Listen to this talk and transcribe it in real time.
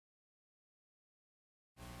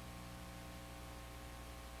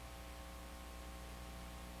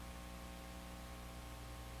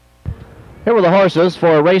Here were the horses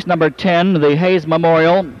for race number 10, the Hayes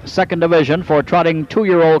Memorial, second division for trotting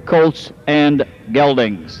 2-year-old colts and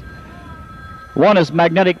geldings. One is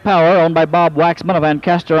Magnetic Power, owned by Bob Waxman of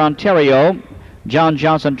Ancaster, Ontario. John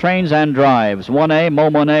Johnson trains and drives. 1A,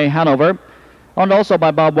 MONET, Hanover, owned also by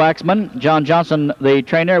Bob Waxman. John Johnson, the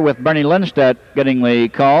trainer, with Bernie Lindstedt getting the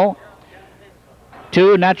call.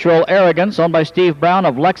 2, Natural Arrogance, owned by Steve Brown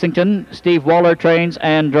of Lexington. Steve Waller trains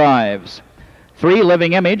and drives. 3,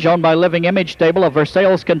 Living Image, owned by Living Image Stable of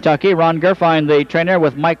Versailles, Kentucky. Ron Gerfine, the trainer,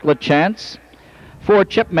 with Mike LaChance. 4,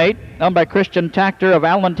 Chipmate, owned by Christian Tactor of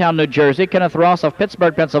Allentown, New Jersey. Kenneth Ross of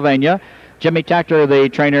Pittsburgh, Pennsylvania. Jimmy Tactor, the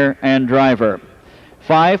trainer and driver.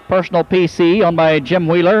 5, Personal PC, owned by Jim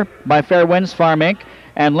Wheeler by Fair Winds Farm Inc.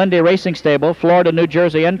 and Lindy Racing Stable, Florida, New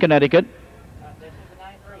Jersey, and Connecticut.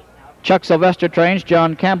 Chuck Sylvester trains,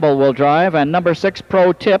 John Campbell will drive. And number 6,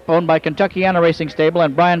 Pro Tip, owned by Kentuckiana Racing Stable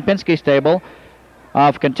and Brian Penske Stable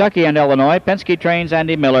of Kentucky and Illinois. Penske trains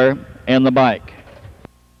Andy Miller in the bike.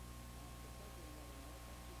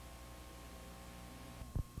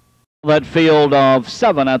 That field of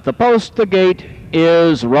 7 at the post. The gate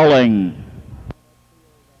is rolling.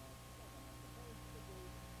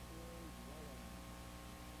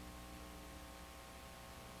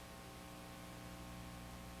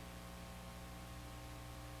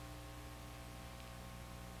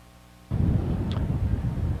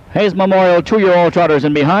 Hayes Memorial 2-year-old trotters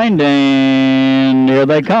in behind, and here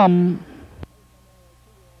they come.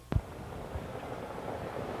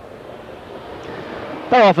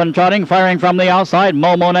 They're often trotting, firing from the outside.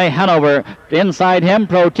 MONET, Hanover. Inside him,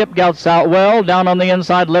 Pro Tip gouts out well. Down on the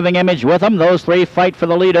inside, Living Image with him. Those 3 fight for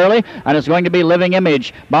the lead early, and it's going to be Living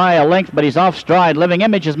Image by a length, but he's off stride. Living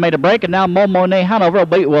Image has made a break, and now MONET, Hanover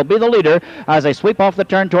will be the leader as they sweep off the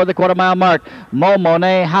turn toward the quarter-mile mark.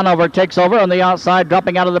 MONET, Hanover takes over on the outside,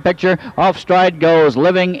 dropping out of the picture. Off stride goes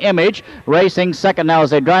Living Image, racing second now as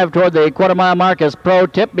they drive toward the quarter-mile mark is Pro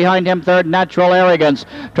Tip. Behind him, third, Natural Arrogance.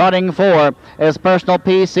 Trotting 4 is Personal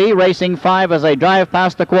PC. Racing 5 as they drive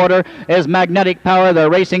past the quarter is Magnetic Power. They're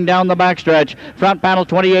racing down the backstretch. Front panel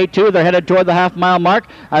 28-2. They're headed toward the half-mile mark.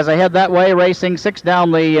 As they head that way, racing 6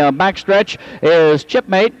 down the backstretch is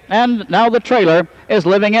Chipmate, and now the trailer is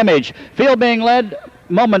Living Image. Field being led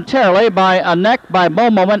momentarily by a neck by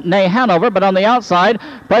MONET, Hanover, but on the outside,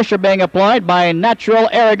 pressure being applied by Natural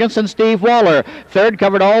Arrogance and Steve Waller. Third,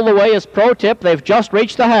 covered all the way, is Pro Tip. They've just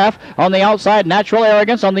reached the half. On the outside, Natural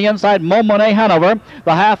Arrogance. On the inside, MONET, Hanover.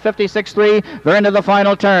 The half, 56-3. They're into the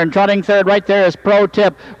final turn. Trotting third right there is Pro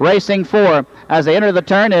Tip. Racing 4. As they enter the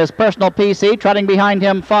turn is Personal PC. Trotting behind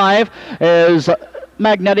him 5 is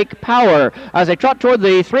Magnetic Power. As they trot toward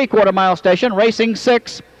the 3/4 mile station, racing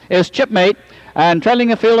 6 is Chipmate. And trailing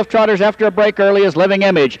the field of trotters after a break early is Living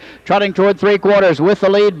Image. Trotting toward 3/4 with the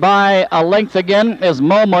lead by a length again is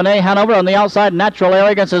MONET, Hanover. On the outside, Natural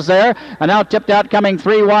Arrogance is there. And now tipped out, coming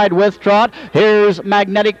 3 wide with Trot. Here's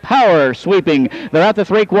Magnetic Power sweeping. They're at the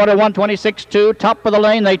 3/4, 126-2. Top of the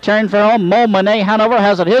lane, they turn for home. MONET, Hanover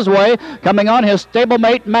has it his way. Coming on his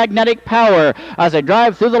stablemate, Magnetic Power. As they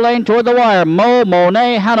drive through the lane toward the wire,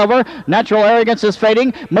 MONET, Hanover. Natural Arrogance is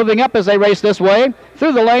fading. Moving up as they race this way.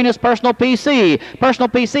 Through the lane is Personal PC. Personal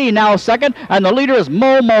PC now second, and the leader is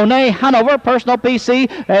MONET, Hanover. Personal PC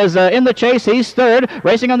is in the chase. He's third.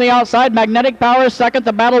 Racing on the outside, Magnetic Power is second.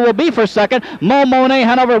 The battle will be for second. MONET,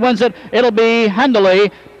 Hanover wins it. It'll be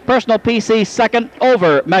handily Personal PC second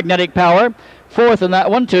over Magnetic Power. Fourth in that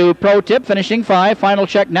one to Pro Tip, finishing 5. Final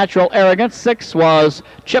check, Natural Arrogance. 6 was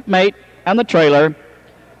Chipmate, and the trailer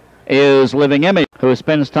is Living Image, who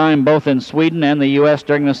spends time both in Sweden and the U.S.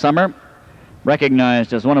 during the summer.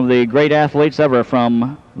 Recognized as one of the great athletes ever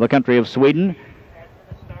from the country of Sweden,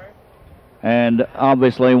 and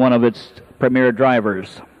obviously one of its premier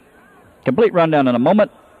drivers. Complete rundown in a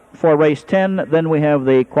moment for race 10, then we have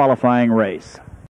the qualifying race.